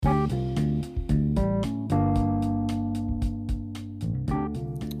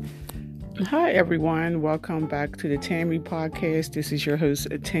Hi, everyone. Welcome back to the Tammy Podcast. This is your host,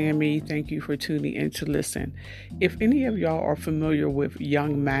 Tammy. Thank you for tuning in to listen. If any of y'all are familiar with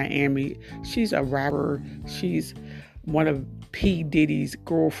Yung Miami, she's a rapper. She's one of P. Diddy's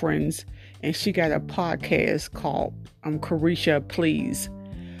girlfriends, and she got a podcast called Carisha Please.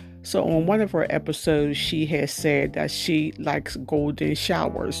 So on one of her episodes, she has said that she likes golden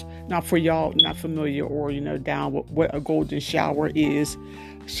showers. Now, for y'all not familiar or, down with what a golden shower is,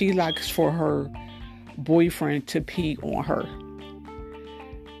 she likes for her boyfriend to pee on her.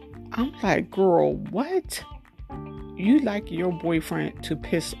 I'm like, girl, what? You like your boyfriend to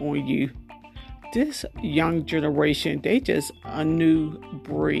piss on you? This young generation, they just a new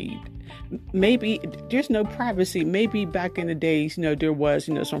breed. Maybe there's no privacy. Maybe back in the days, there was,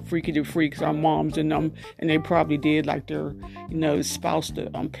 some freaky freaks, our moms and them, and they probably did like their, spouse to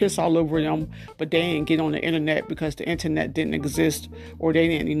piss all over them, but they didn't get on the internet because the internet didn't exist, or they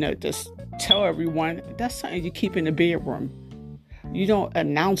didn't, just tell everyone. That's something you keep in the bedroom. You don't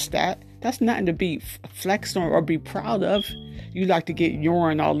announce that. That's nothing to be flexed on or be proud of. You like to get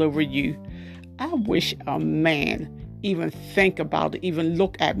urine all over you. I wish a man even think about it, even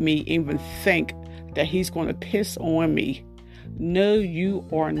look at me, even think that he's going to piss on me. No, you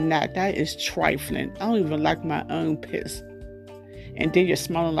are not. That is trifling. I don't even like my own piss. And then you're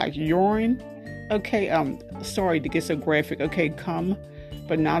smelling like urine. Okay, sorry to get so graphic. Okay, come.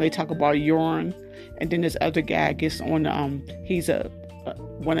 But now they talk about urine. And then this other guy gets on, he's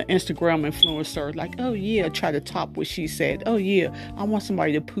one of Instagram influencer, like, oh yeah, try to top what she said. Oh yeah, I want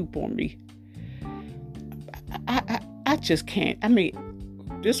somebody to poop on me. I just can't. I mean,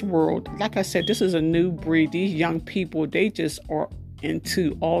 this world, like I said, this is a new breed. These young people, they just are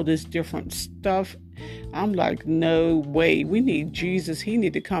into all this different stuff. I'm like, no way. We need Jesus. He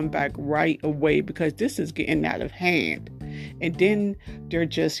need to come back right away because this is getting out of hand. And then they're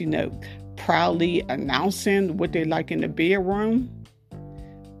just, proudly announcing what they like in the bedroom.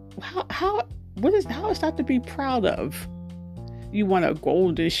 How is that to be proud of? You want a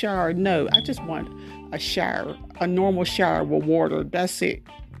golden shower? No, I just want a shower, a normal shower with water. That's it.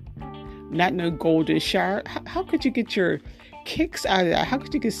 Not no golden shower. How could you get your kicks out of that? How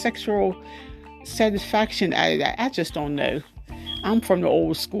could you get sexual satisfaction out of that? I just don't know. I'm from the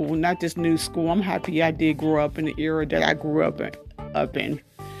old school, not this new school. I'm happy I did grow up in the era that I grew up in.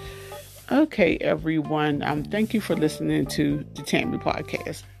 Okay, everyone. Thank you for listening to the Tammy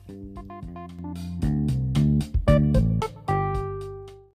Podcast.